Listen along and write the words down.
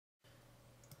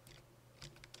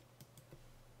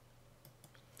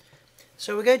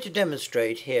So we're going to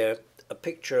demonstrate here a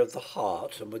picture of the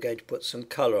heart, and we're going to put some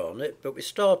colour on it, but we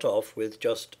start off with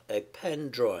just a pen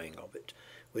drawing of it.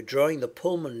 We're drawing the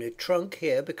pulmonary trunk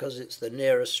here because it's the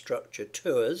nearest structure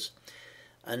to us,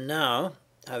 and now,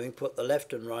 having put the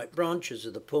left and right branches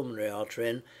of the pulmonary artery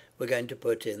in, we're going to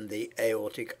put in the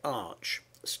aortic arch,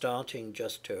 starting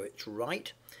just to its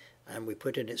right, and we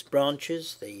put in its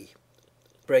branches the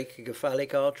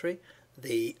brachiocephalic artery,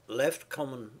 the left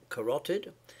common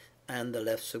carotid, and the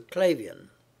left subclavian.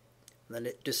 Then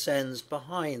it descends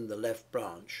behind the left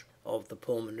branch of the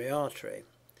pulmonary artery.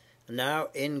 And now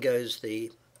in goes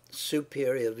the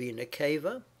superior vena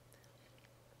cava,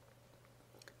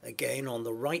 again on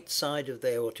the right side of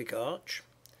the aortic arch.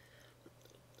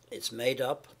 It's made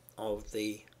up of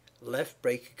the left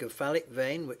brachiocephalic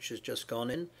vein, which has just gone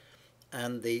in,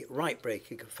 and the right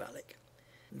brachiocephalic.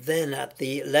 Then at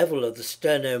the level of the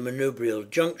sternomanubrial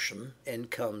junction, in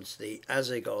comes the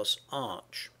azygos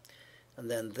arch.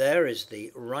 And then there is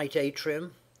the right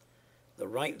atrium, the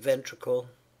right ventricle,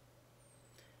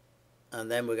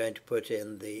 and then we're going to put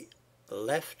in the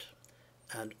left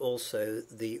and also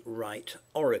the right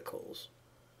auricles.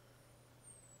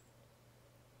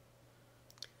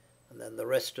 And then the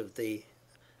rest of the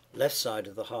left side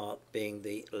of the heart being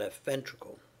the left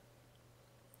ventricle.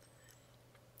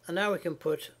 And now we can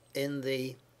put in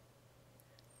the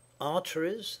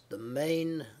arteries, the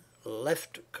main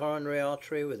left coronary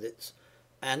artery with its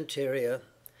anterior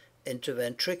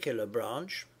interventricular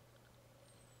branch,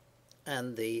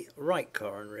 and the right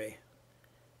coronary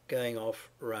going off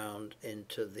round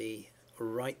into the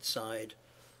right side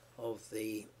of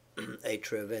the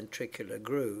atrioventricular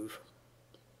groove.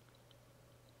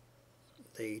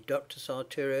 The ductus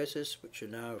arteriosus, which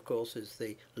now of course is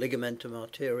the ligamentum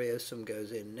arteriosum, goes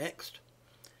in next,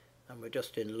 and we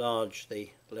just enlarge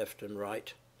the left and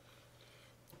right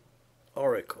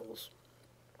auricles.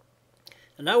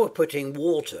 And now we're putting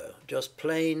water, just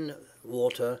plain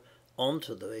water,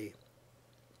 onto the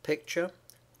picture.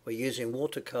 We're using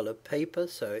watercolour paper,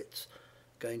 so it's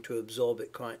going to absorb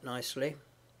it quite nicely.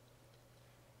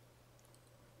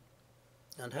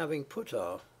 And having put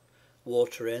our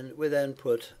water in, we then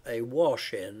put a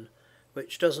wash in,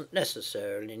 which doesn't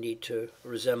necessarily need to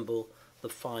resemble the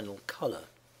final colour.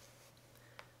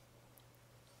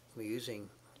 We're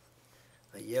using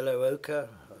a yellow ochre,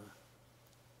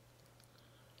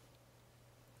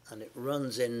 and it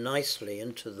runs in nicely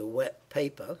into the wet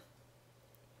paper.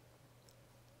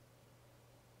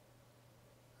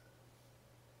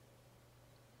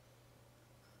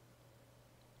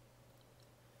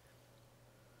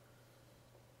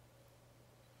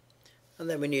 And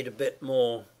then we need a bit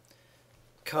more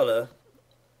colour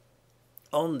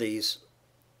on the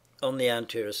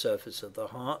anterior surface of the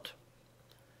heart.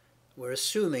 We're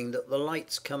assuming that the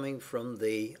light's coming from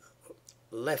the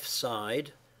left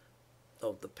side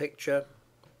of the picture,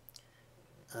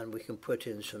 and we can put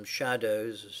in some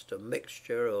shadows, just a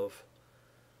mixture of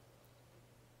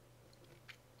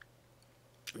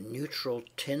neutral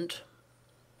tint.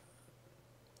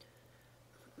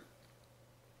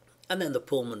 And then the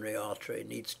pulmonary artery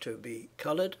needs to be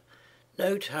coloured.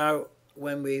 Note how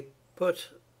when we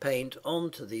put paint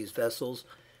onto these vessels,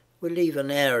 we leave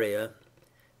an area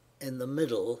in the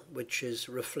middle which is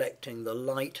reflecting the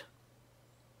light,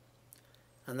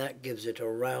 and that gives it a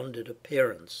rounded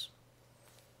appearance.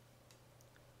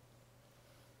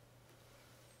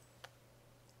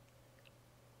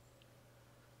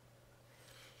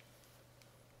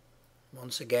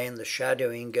 Once again, the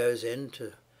shadowing goes in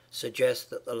to suggest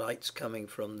that the light's coming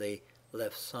from the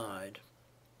left side.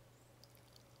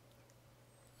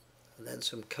 And then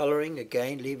some colouring,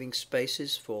 again leaving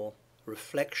spaces for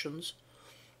reflections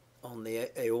on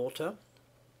the aorta.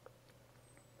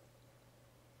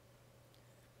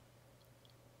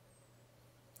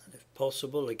 And if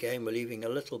possible, again we're leaving a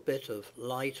little bit of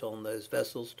light on those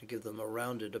vessels to give them a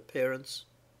rounded appearance.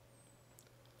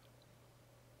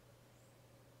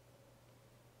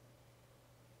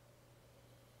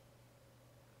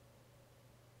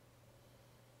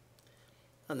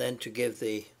 And then to give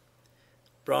the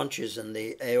branches and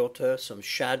the aorta some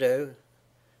shadow,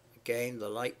 again the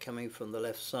light coming from the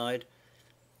left side,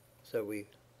 so we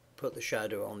put the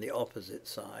shadow on the opposite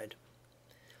side.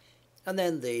 And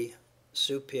then the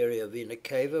superior vena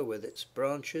cava with its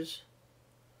branches,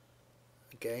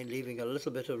 again leaving a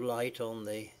little bit of light on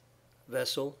the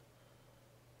vessel,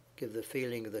 give the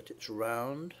feeling that it's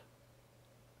round.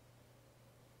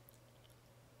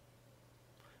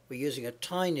 We're using a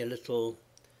tiny little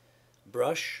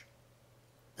brush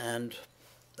and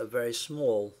a very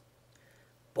small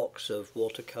box of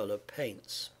watercolour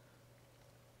paints.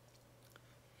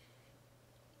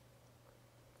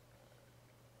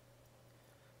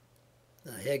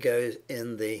 Now here goes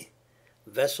in the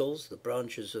vessels, the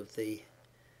branches of the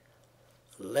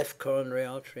left coronary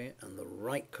artery and the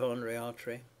right coronary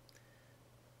artery,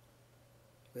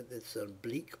 with its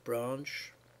oblique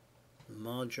branch,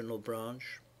 marginal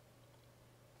branch.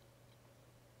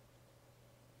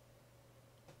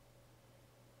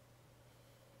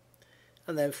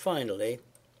 And then finally,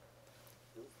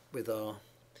 with our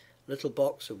little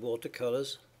box of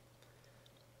watercolours,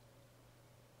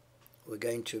 we're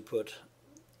going to put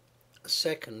a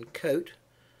second coat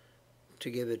to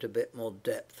give it a bit more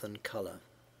depth and colour,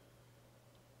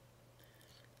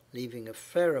 leaving a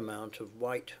fair amount of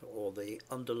white or the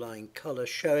underlying colour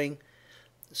showing,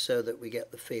 so that we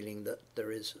get the feeling that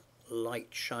there is light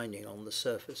shining on the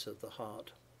surface of the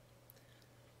heart.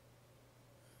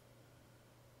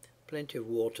 Plenty of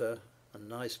water, a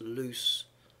nice loose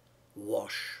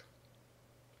wash,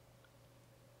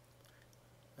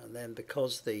 and then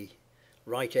because the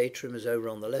right atrium is over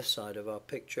on the left side of our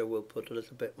picture, we'll put a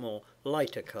little bit more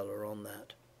lighter colour on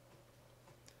that.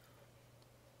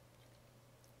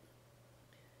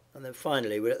 And then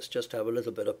finally, let's just have a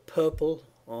little bit of purple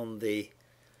on the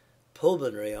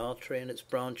pulmonary artery and its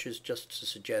branches, just to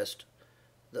suggest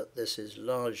that this is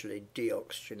largely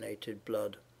deoxygenated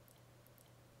blood.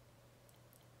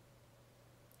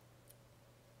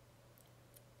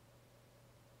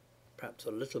 Perhaps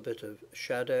a little bit of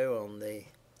shadow on the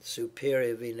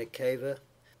superior vena cava.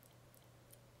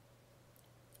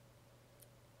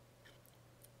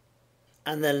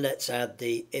 And then let's add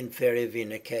the inferior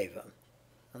vena cava.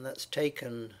 And that's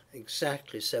taken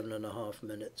exactly 7.5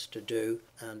 minutes to do,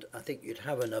 and I think you'd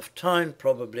have enough time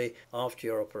probably after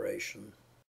your operation